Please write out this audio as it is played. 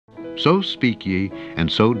So speak ye,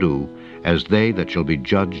 and so do, as they that shall be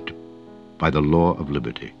judged by the law of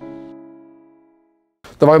liberty.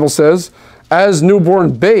 The Bible says, as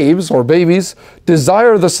newborn babes, or babies,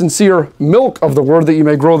 desire the sincere milk of the word that you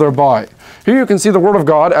may grow thereby. Here you can see the word of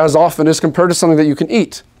God as often is compared to something that you can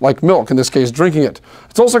eat, like milk, in this case, drinking it.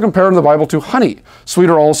 It's also compared in the Bible to honey,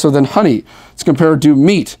 sweeter also than honey. It's compared to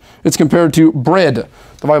meat. It's compared to bread,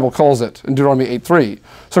 the Bible calls it in Deuteronomy 8:3.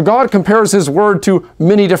 So God compares his word to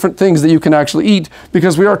many different things that you can actually eat,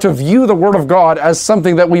 because we are to view the word of God as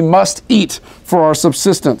something that we must eat for our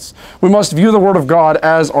subsistence. We must view the word of God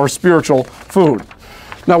as our spiritual food.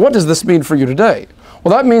 Now, what does this mean for you today?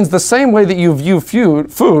 Well, that means the same way that you view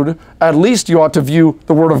food, at least you ought to view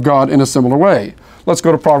the word of God in a similar way. Let's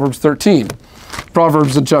go to Proverbs 13.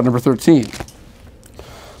 Proverbs in chapter number 13.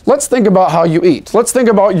 Let's think about how you eat. Let's think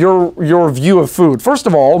about your view of food. First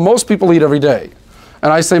of all, most people eat every day.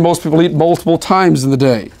 And I say most people eat multiple times in the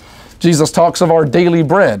day. Jesus talks of our daily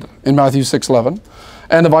bread in Matthew 6:11.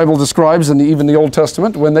 And the Bible describes, in even the Old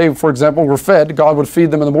Testament, when they, for example, were fed, God would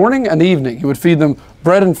feed them in the morning and the evening. He would feed them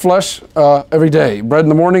bread and flesh every day. Bread in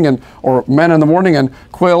the morning, or manna in the morning, and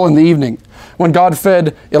quail in the evening. When God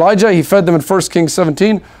fed Elijah, he fed them in 1 Kings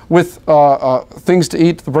 17 with things to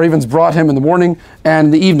eat. The ravens brought him in the morning and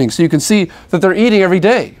in the evening. So you can see that they're eating every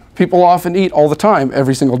day. People often eat all the time,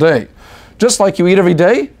 every single day. Just like you eat every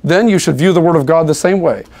day, then you should view the Word of God the same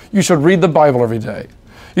way. You should read the Bible every day.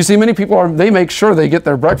 You see, many people they make sure they get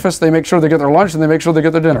their breakfast, they make sure they get their lunch, and they make sure they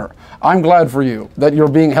get their dinner. I'm glad for you that you're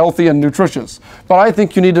being healthy and nutritious. But I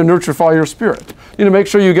think you need to nurturify your spirit. You need to make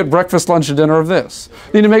sure you get breakfast, lunch, and dinner of this.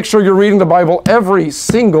 You need to make sure you're reading the Bible every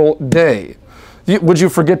single day. Would you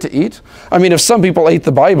forget to eat? I mean, if some people ate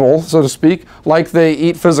the Bible, so to speak, like they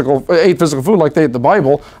ate physical food like they ate the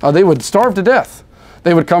Bible, they would starve to death.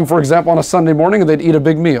 They would come, for example, on a Sunday morning and they'd eat a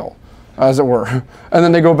big meal, as it were. And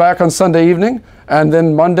then they go back on Sunday evening, and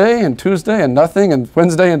then Monday and Tuesday and nothing, and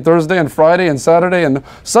Wednesday and Thursday and Friday and Saturday and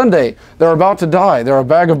Sunday, they're about to die. They're a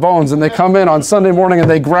bag of bones, and they come in on Sunday morning and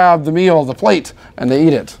they grab the meal, the plate, and they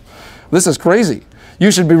eat it. This is crazy. You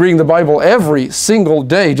should be reading the Bible every single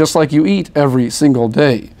day, just like you eat every single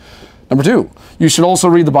day. Number two, you should also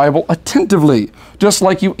read the Bible attentively, just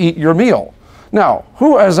like you eat your meal. Now,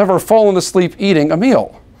 who has ever fallen asleep eating a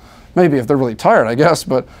meal? Maybe if they're really tired, I guess,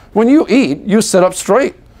 but when you eat, you sit up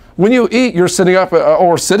straight. When you eat, you're sitting up,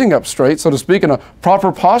 or sitting up straight, so to speak, in a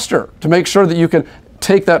proper posture to make sure that you can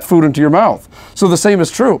take that food into your mouth. So the same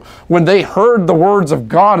is true. When they heard the words of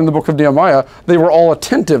God in the book of Nehemiah, they were all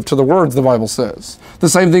attentive to the words, the Bible says. The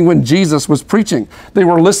same thing when Jesus was preaching. They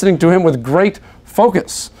were listening to him with great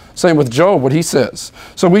focus. Same with Job, what he says.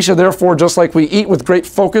 So we should therefore, just like we eat with great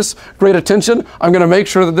focus, great attention, I'm going to make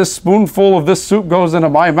sure that this spoonful of this soup goes into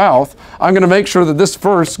my mouth. I'm going to make sure that this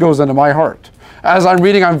verse goes into my heart. As I'm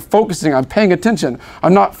reading, I'm focusing, I'm paying attention.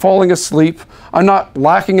 I'm not falling asleep. I'm not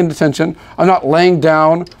lacking in attention. I'm not laying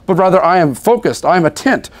down, but rather I am focused. I am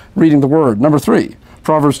attent reading the Word. Number 3,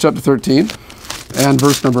 Proverbs chapter 13 and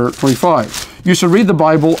verse number 25. You should read the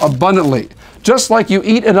Bible abundantly, just like you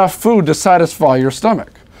eat enough food to satisfy your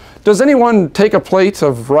stomach. Does anyone take a plate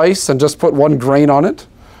of rice and just put one grain on it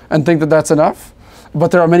and think that that's enough? But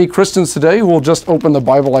there are many Christians today who will just open the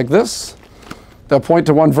Bible like this. They'll point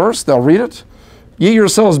to one verse, they'll read it. Ye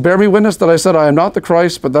yourselves bear me witness that I said I am not the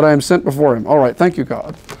Christ, but that I am sent before him. All right, thank you,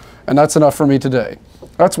 God. And that's enough for me today.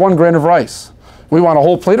 That's one grain of rice. We want a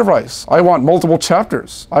whole plate of rice. I want multiple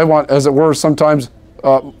chapters. I want, as it were, sometimes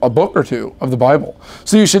a book or two of the Bible.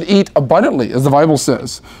 So you should eat abundantly, as the Bible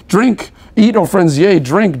says. Drink, eat, O friends, yea,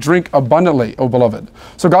 drink abundantly, O beloved.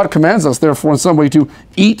 So God commands us, therefore, in some way to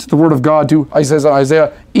eat the Word of God, to,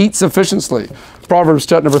 Isaiah, eat sufficiently. Proverbs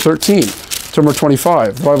chapter number 13, to number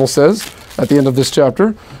 25. The Bible says, at the end of this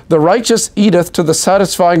chapter, the righteous eateth to the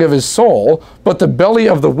satisfying of his soul, but the belly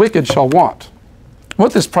of the wicked shall want.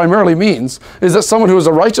 What this primarily means is that someone who is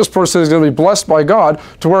a righteous person is going to be blessed by God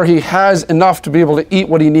to where he has enough to be able to eat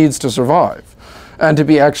what he needs to survive and to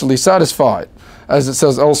be actually satisfied. As it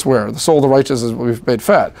says elsewhere, the soul of the righteous is what we've made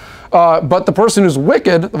fat. But the person who's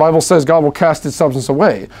wicked, the Bible says God will cast his substance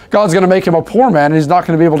away. God's going to make him a poor man, and he's not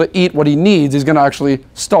going to be able to eat what he needs. He's going to actually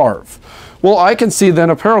starve. Well, I can see then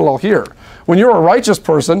a parallel here. When you're a righteous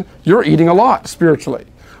person, you're eating a lot spiritually.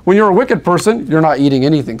 When you're a wicked person, you're not eating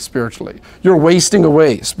anything spiritually. You're wasting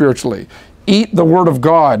away spiritually. Eat the Word of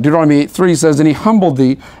God. Deuteronomy 8:3 says, and he humbled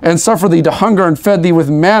thee, and suffered thee to hunger, and fed thee with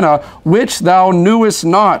manna, which thou knewest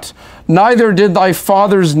not, neither did thy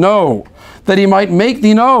fathers know, that he might make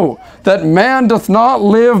thee know, that man doth not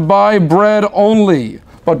live by bread only,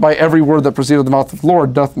 but by every word that proceeded of the mouth of the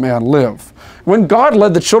Lord doth man live. When God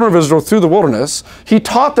led the children of Israel through the wilderness, he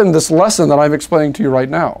taught them this lesson that I'm explaining to you right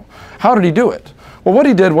now. How did he do it? Well, what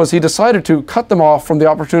he did was he decided to cut them off from the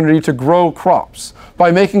opportunity to grow crops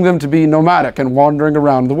by making them to be nomadic and wandering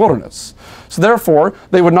around the wilderness. So therefore,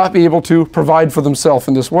 they would not be able to provide for themselves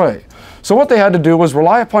in this way. So what they had to do was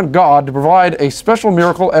rely upon God to provide a special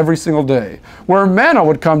miracle every single day, where manna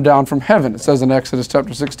would come down from heaven. It says in Exodus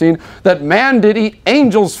chapter 16 that man did eat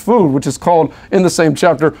angels' food, which is called in the same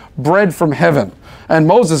chapter, bread from heaven. And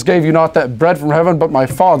Moses gave you not that bread from heaven, but my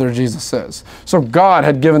Father, Jesus says. So God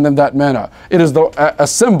had given them that manna. It is a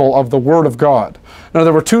symbol of the Word of God. Now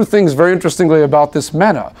there were two things very interestingly about this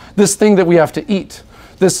manna, this thing that we have to eat,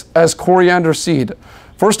 this as coriander seed.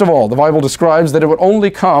 First of all, the Bible describes that it would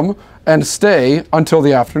only come and stay until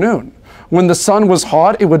the afternoon. When the sun was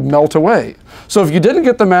hot, it would melt away. So if you didn't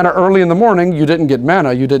get the manna early in the morning, you didn't get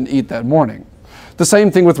manna, you didn't eat that morning. The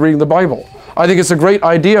same thing with reading the Bible. I think it's a great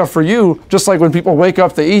idea for you, just like when people wake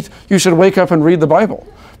up to eat, you should wake up and read the Bible.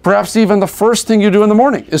 Perhaps even the first thing you do in the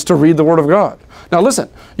morning is to read the Word of God. Now listen,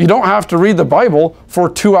 you don't have to read the Bible for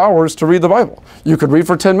 2 hours to read the Bible. You could read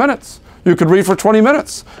for 10 minutes. You could read for 20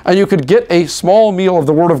 minutes, and you could get a small meal of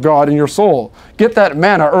the Word of God in your soul. Get that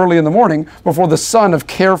manna early in the morning before the sun of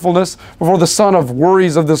carefulness, before the sun of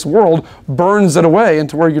worries of this world burns it away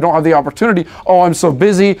into where you don't have the opportunity. Oh, I'm so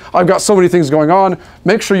busy. I've got so many things going on.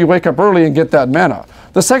 Make sure you wake up early and get that manna.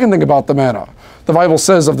 The second thing about the manna, the Bible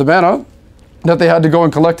says of the manna that they had to go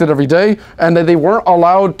and collect it every day, and that they weren't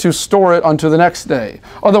allowed to store it unto the next day.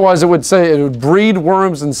 Otherwise, it would say it would breed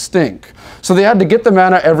worms and stink. So they had to get the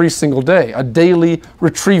manna every single day, a daily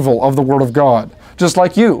retrieval of the Word of God, just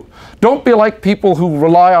like you. Don't be like people who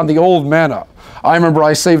rely on the old manna. I remember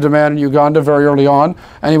I saved a man in Uganda very early on,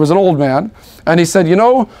 and he was an old man, and he said, you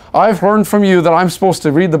know, I've learned from you that I'm supposed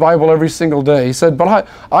to read the Bible every single day. He said, but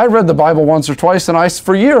I read the Bible once or twice, and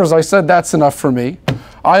for years I said that's enough for me.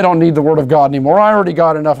 I don't need the Word of God anymore. I already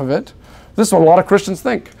got enough of it. This is what a lot of Christians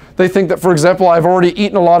think. They think that, for example, I've already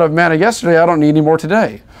eaten a lot of manna yesterday, I don't need any more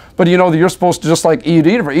today. But you know that you're supposed to just like eat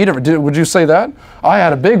it. Would you say that? I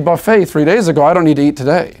had a big buffet 3 days ago, I don't need to eat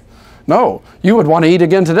today. No, you would want to eat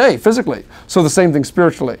again today, physically. So the same thing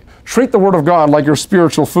spiritually. Treat the Word of God like your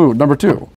spiritual food. Number 2.